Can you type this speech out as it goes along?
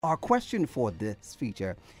Our question for this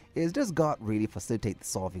feature is: does God really facilitate the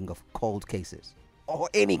solving of cold cases? Or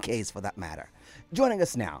any case for that matter? Joining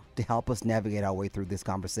us now to help us navigate our way through this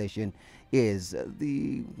conversation is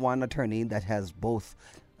the one attorney that has both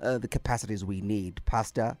the capacities we need,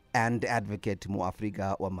 pastor and advocate,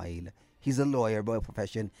 Afrika or Maila. He's a lawyer by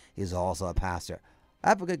profession. He's also a pastor.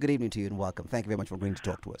 Afrika, good evening to you and welcome. Thank you very much for agreeing to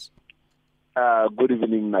talk to us. Good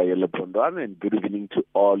evening, Naila Pondwan, and good evening to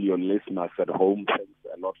all your listeners at home. Thanks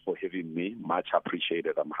a lot for having me. Much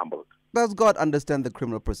appreciated. I'm humbled. Does God understand the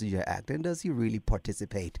Criminal Procedure Act, and does he really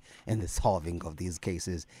participate in the solving of these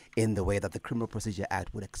cases in the way that the Criminal Procedure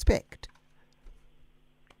Act would expect?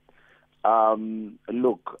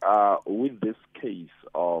 Look, with this case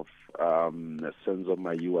of Senzo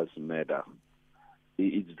Meyiwa's murder,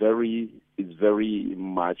 it's very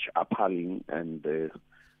much appalling and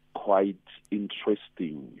quite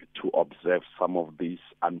interesting to observe some of these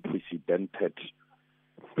unprecedented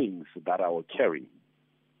things that are occurring.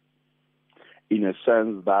 In a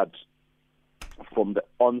sense that from the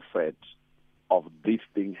onset of this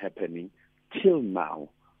thing happening till now,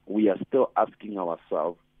 we are still asking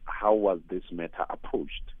ourselves, how was this matter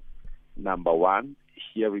approached? Number one,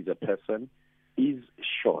 here is a person is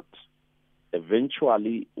shot.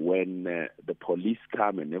 Eventually, when the police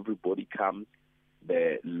come and everybody comes,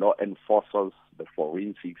 the law enforcers, the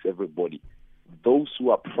forensics, everybody, those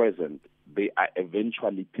who are present, they are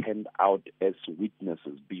eventually turned out as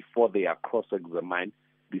witnesses before they are cross-examined,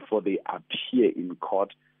 before they appear in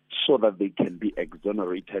court, so that they can be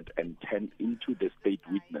exonerated and turned into the state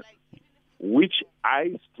witness. Which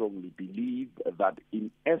I strongly believe that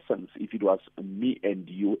in essence, if it was me and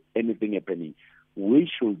you, anything happening, we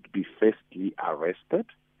should be firstly arrested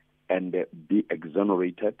and be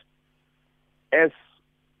exonerated as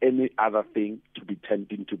any other thing to be turned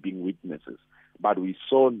into being witnesses. But we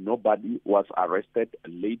saw nobody was arrested.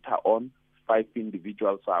 Later on, 5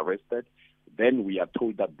 individuals are arrested. Then we are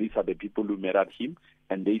told that these are the people who murdered him,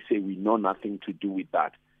 and they say we know nothing to do with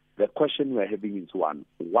that. The question we're having is one: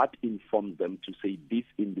 what informed them to say these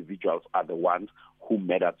individuals are the ones who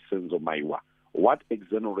murdered Senzo Meyiwa? What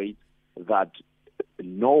exonerates that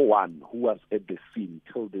no one who was at the scene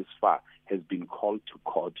till this far has been called to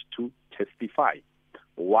court to testify?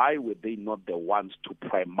 Why were they not the ones to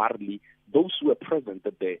primarily, those who were present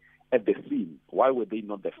at the scene, why were they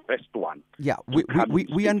not the first one? Yeah,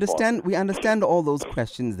 we understand all those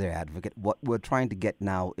questions there, Advocate. What we're trying to get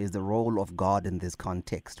now is the role of God in this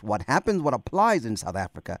context. What applies in South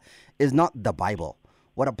Africa is not the Bible.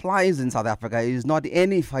 What applies in South Africa is not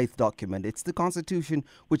any faith document. It's the Constitution,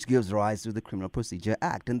 which gives rise to the Criminal Procedure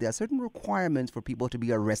Act. And there are certain requirements for people to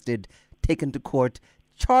be arrested, taken to court,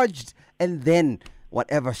 charged, and then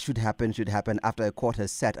whatever should happen after a court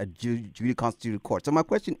has set a duly constituted court. So my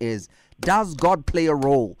question is, does God play a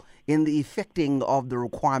role in the effecting of the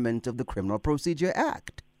requirement of the Criminal Procedure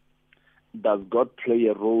Act? Does God play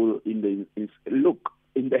a role in the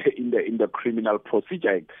Criminal Procedure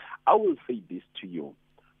Act? I will say this to you: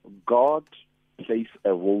 God plays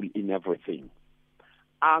a role in everything.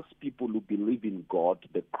 As people who believe in God,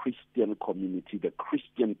 the Christian community, the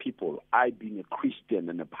Christian people, I being a Christian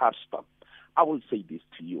and a pastor, I will say this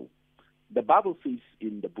to you. The Bible says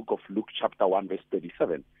in the book of Luke chapter 1 verse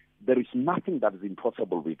 37, there is nothing that is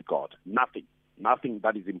impossible with God. Nothing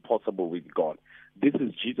that is impossible with God. This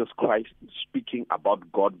is Jesus Christ speaking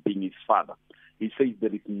about God being his Father. He says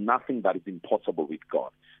there is nothing that is impossible with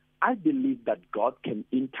God. I believe that God can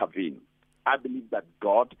intervene. I believe that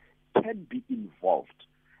God can be involved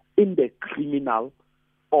in the criminal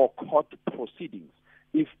or court proceedings.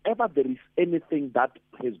 If ever there is anything that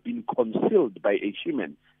has been concealed by a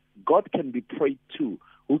human, God can be prayed to,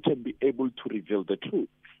 who can be able to reveal the truth.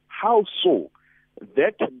 How so?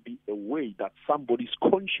 There can be a way that somebody's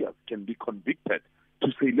conscience can be convicted to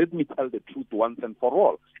say, let me tell the truth once and for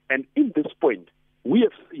all. And in this point, we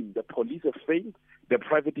have seen the police have failed, the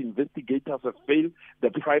private investigators have failed,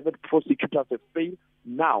 the private prosecutors have failed.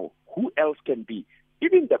 Now, who else can be?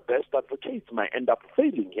 Even the best advocates might end up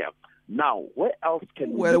failing here. Now, where else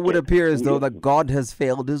can we? Well, it would appear as though that God has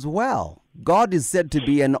failed as well. God is said to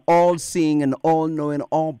be an all-seeing and all-knowing,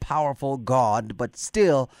 all-powerful God, but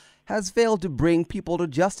still has failed to bring people to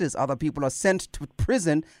justice. Other people are sent to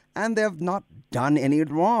prison, and they have not done any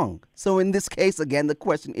wrong. So in this case, again, the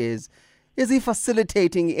question is he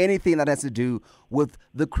facilitating anything that has to do with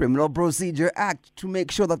the Criminal Procedure Act to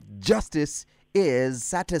make sure that justice is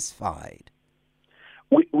satisfied?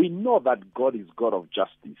 We know that God is God of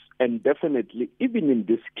justice, and definitely, even in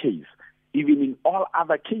this case, even in all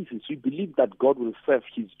other cases, we believe that God will serve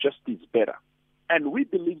his justice better. And we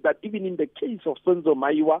believe that even in the case of Senzo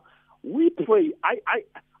Meyiwa, we pray.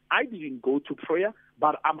 I didn't go to prayer,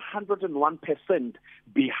 but I'm 101%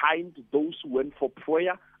 behind those who went for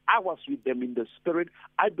prayer. I was with them in the spirit.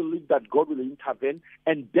 I believe that God will intervene,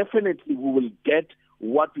 and definitely we will get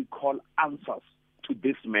what we call answers to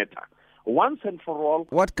this matter. Once and for all.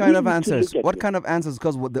 What kind of answers? What kind of answers?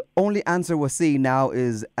 Because the only answer we're seeing now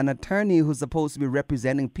is an attorney who's supposed to be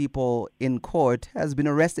representing people in court has been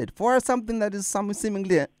arrested for something that is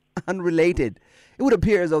seemingly unrelated. It would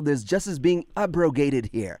appear as though there's justice being abrogated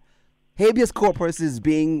here. Habeas corpus is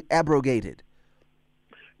being abrogated.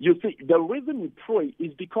 You see, the reason we pray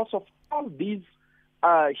is because of all these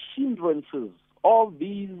hindrances, all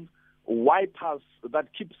these wipers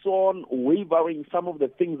that keeps on wavering some of the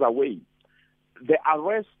things away. The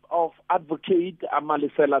arrest of Advocate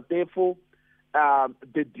Amalisela Tefo,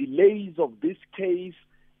 the delays of this case,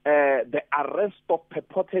 the arrest of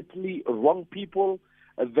purportedly wrong people,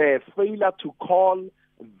 the failure to call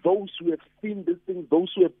those who have seen these things,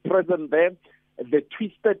 those who are present there, the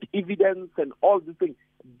twisted evidence and all these things.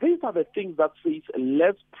 These are the things that says,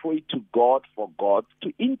 let's pray to God for God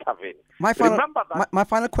to intervene. My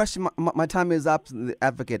final question, my time is up,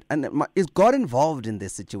 Advocate. And is God involved in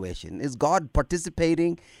this situation? Is God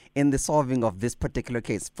participating in the solving of this particular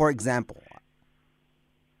case? For example.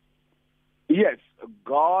 Yes,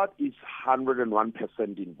 God is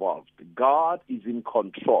 101% involved. God is in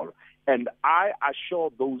control. And I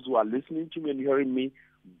assure those who are listening to me and hearing me,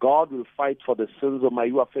 God will fight for the sins of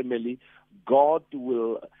Meyiwa family. God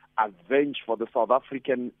will avenge for the South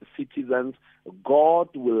African citizens. God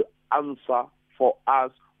will answer for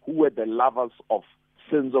us who are the lovers of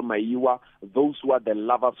sins of Meyiwa, those who are the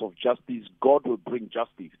lovers of justice. God will bring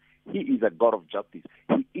justice. He is a God of justice.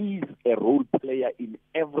 He is a role player in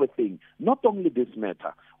everything, not only this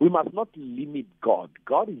matter. We must not limit God.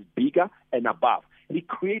 God is bigger and above. He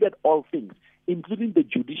created all things, including the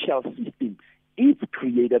judicial system. It's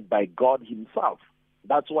created by God himself.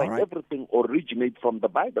 That's why everything originates from the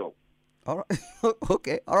Bible. All right.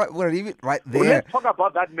 Okay. All right. We'll leave it right there. Well, let's talk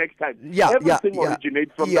about that next time. Everything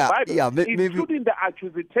originates from the Bible, including the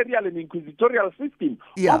accusatorial and inquisitorial system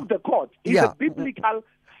of the court. It's a biblical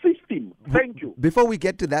system. Thank you. Before we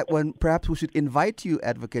get to that one, perhaps we should invite you,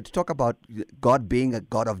 Advocate, to talk about God being a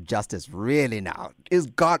God of justice. Really now. Is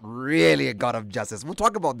God really a God of justice? We'll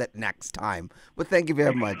talk about that next time. But thank you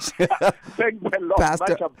very much. Thanks a lot.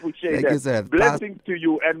 Pastor, much appreciated. Thank you, sir. Blessings to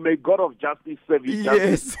you, and may God of justice serve you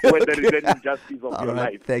yes. when there is any injustice of your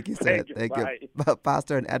life. Thank you, sir. Thank you.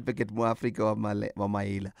 Pastor and Advocate Afrika wa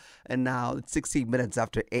Maila. And now it's 16 minutes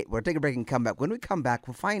after 8. We'll take a break and come back. When we come back,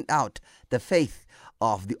 we'll find out the faith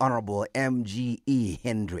of the Honorable M.G.E.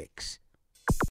 Hendricks.